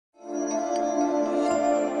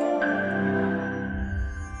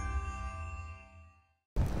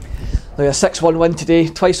Now, a 6-1 win today,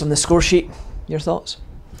 twice on the score sheet. Your thoughts?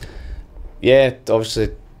 Yeah,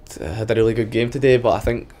 obviously had a really good game today, but I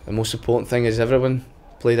think the most important thing is everyone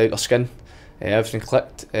played out their skin. Everything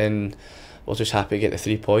clicked, and we're just happy to get the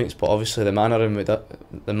 3 points. But obviously the manner in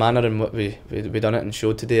what we done it and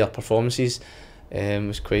showed today, our performances,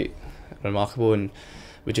 was quite remarkable. And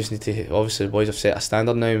we just need to, obviously the boys have set a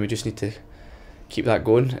standard now, and we just need to keep that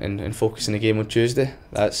going and focus on the game on Tuesday.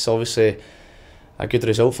 That's obviously a good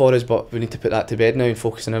result for us, but we need to put that to bed now and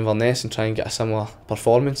focus on Inverness and try and get a similar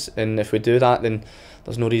performance. And if we do that, then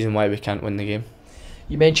there's no reason why we can't win the game.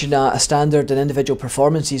 You mentioned a standard and individual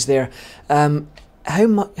performances there. How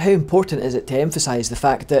important is it to emphasise the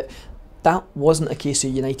fact that that wasn't a case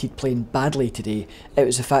of United playing badly today? It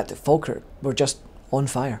was the fact that Falkirk were just on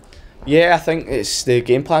fire. Yeah, I think it's the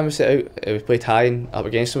game plan we set out. We played high and up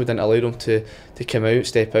against them. We didn't allow them to come out,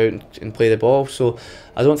 step out and play the ball. So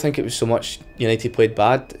I don't think it was so much United played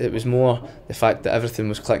bad. It was more the fact that everything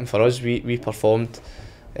was clicking for us. We performed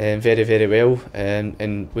very, very well,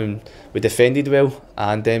 and when we defended well,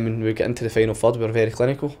 and then when we get into the final third, we were very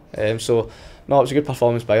clinical. So no, it was a good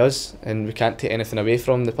performance by us, and we can't take anything away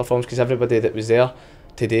from the performance, because everybody that was there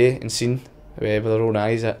today and seen with their own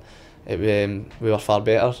eyes that we were far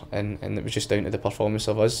better, and it was just down to the performance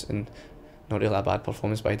of us, and not really a bad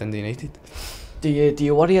performance by Dundee United. Do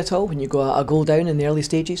you worry at all when you go a goal down in the early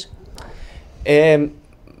stages?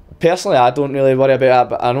 Personally, I don't really worry about that,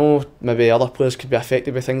 but I know maybe other players could be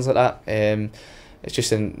affected by things like that. It's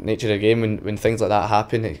just in the nature of the game, when things like that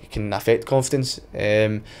happen, it can affect confidence.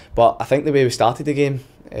 But I think the way we started the game,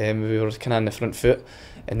 we were kind of on the front foot,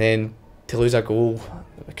 and then to lose a goal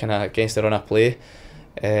kind of against the run of play,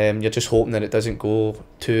 you're just hoping that it doesn't go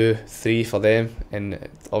 2-3 for them, and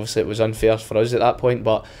obviously it was unfair for us at that point,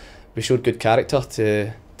 but we showed good character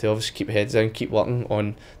to obviously keep heads down, keep working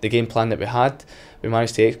on the game plan that we had. We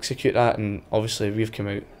managed to execute that, and obviously we've come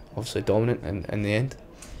out obviously dominant in the end.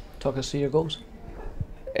 Talk us through your goals.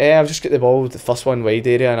 I've just got the ball, the first one wide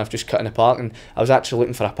area, and I've just cut in the park, and I was actually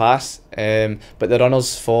looking for a pass, but the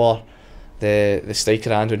runners for the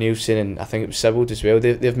striker Andrew Nielsen, and I think it was Sibbald as well,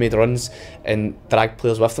 they've made runs and dragged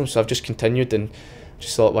players with them, so I've just continued and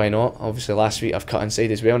just thought, why not? Obviously last week I've cut inside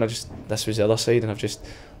as well, and this was the other side, and I've just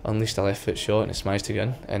unleashed a left foot shot and it's managed to go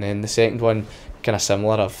in. And then the second one, kind of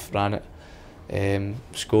similar, I've ran it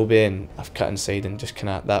Scobie, and I've cut inside, and just kind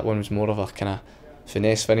of, that one was more of a kind of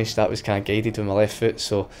finesse finish, that was kind of guided with my left foot.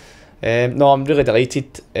 So no, I'm really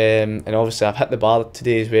delighted, and obviously I've hit the bar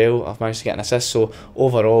today as well. I've managed to get an assist, so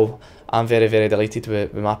overall I'm very, very delighted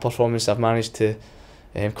with my performance. I've managed to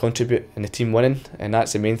contribute in the team winning, and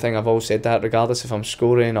that's the main thing. I've always said that, regardless if I'm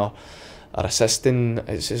scoring or assisting,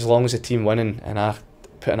 it's as long as the team winning and I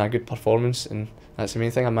put in a good performance, and that's the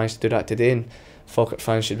main thing. I managed to do that today, and Falkirk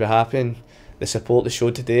fans should be happy, and the support they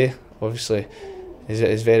showed today obviously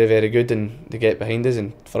is very, very good, and they get behind us,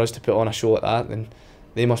 and for us to put on a show like that, then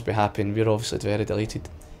they must be happy, and we're obviously very delighted.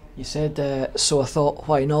 You said, so I thought,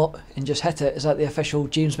 why not, and just hit it. Is that the official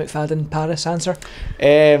James McFadden Paris answer?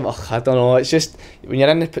 I don't know, it's just when you're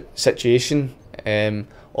in the situation,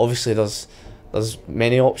 obviously there's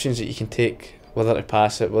many options that you can take, whether to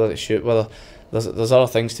pass it, whether to shoot, whether there's other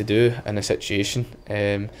things to do in a situation,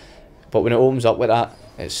 but when it opens up like that,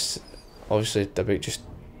 it's obviously about just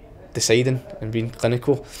deciding and being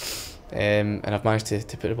clinical, and I've managed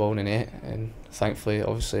to put the ball in the net, and thankfully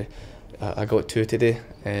obviously I got 2 today.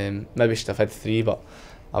 Maybe should have had 3, but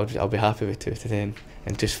I'll be happy with 2 today,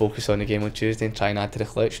 and just focus on the game on Tuesday and try and add to the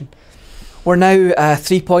collection. We're now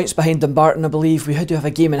 3 points behind Dumbarton, I believe. We do have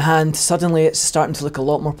a game in hand. Suddenly it's starting to look a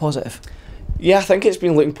lot more positive. Yeah, I think it's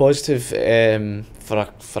been looking positive for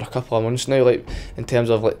a couple of months now, like in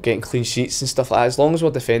terms of like getting clean sheets and stuff like that. As long as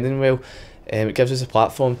we're defending well, it gives us a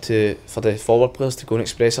platform for the forward players to go and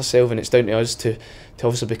express ourselves, and it's down to us to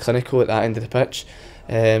obviously be clinical at that end of the pitch.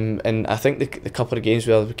 And I think the couple of games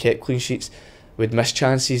where we kept clean sheets, we'd missed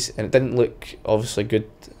chances, and it didn't look obviously good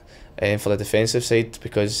for the defensive side,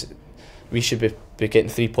 because we should be getting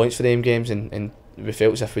 3 points for them games, and we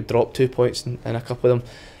felt as if we dropped 2 points in a couple of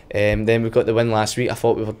them. Then we got the win last week. I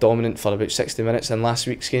thought we were dominant for about 60 minutes in last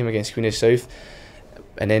week's game against Queen of the South,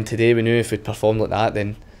 and then today we knew if we'd performed like that,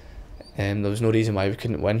 then there was no reason why we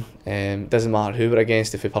couldn't win. It doesn't matter who we're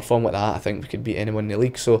against, if we perform like that, I think we could beat anyone in the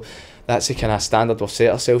league. So that's the kind of standard we've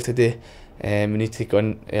set ourselves today. We need to go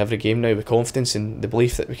in every game now with confidence and the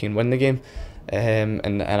belief that we can win the game.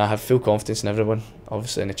 And I have full confidence in everyone,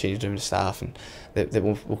 obviously in the change room, the staff, and that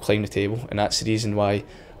we'll climb the table. And that's the reason why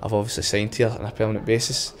I've obviously signed here on a permanent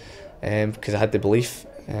basis, because I had the belief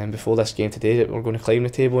before this game today that we're going to climb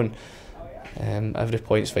the table, and every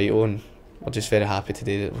point's vital, and we're just very happy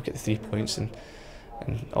today that we'll get the 3 points, and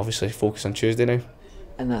and obviously focus on Tuesday now.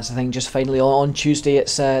 And that's the thing, just finally on Tuesday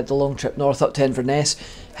it's the long trip north up to Inverness.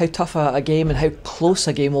 How tough a game and how close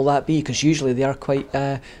a game will that be? Because usually they are quite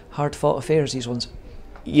hard fought affairs, these ones.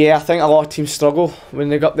 Yeah, I think a lot of teams struggle when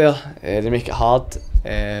they go up there. They make it hard.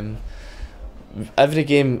 Every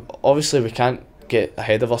game, obviously we can't get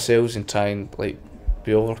ahead of ourselves and try and like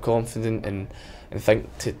be overconfident and think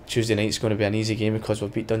Tuesday night's going to be an easy game because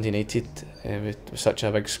we've beat Dundee United with such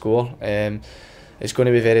a big score. It's going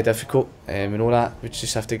to be very difficult. We know that. We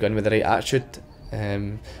just have to go in with the right attitude.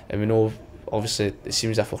 And we know, obviously, it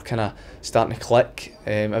seems as if we're kind of starting to click.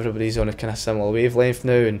 Everybody's on a kind of similar wavelength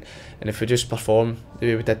now, and if we just perform the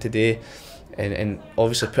way we did today, and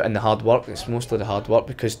obviously put in the hard work, it's mostly the hard work,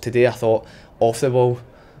 because today I thought off the ball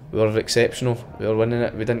we were exceptional. We were winning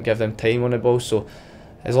it. We didn't give them time on the ball. So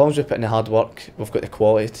as long as we put in the hard work, we've got the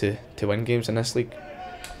quality to win games in this league.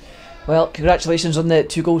 Well, congratulations on the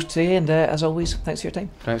 2 goals today, and as always, thanks for your time.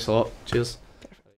 Thanks a lot. Cheers.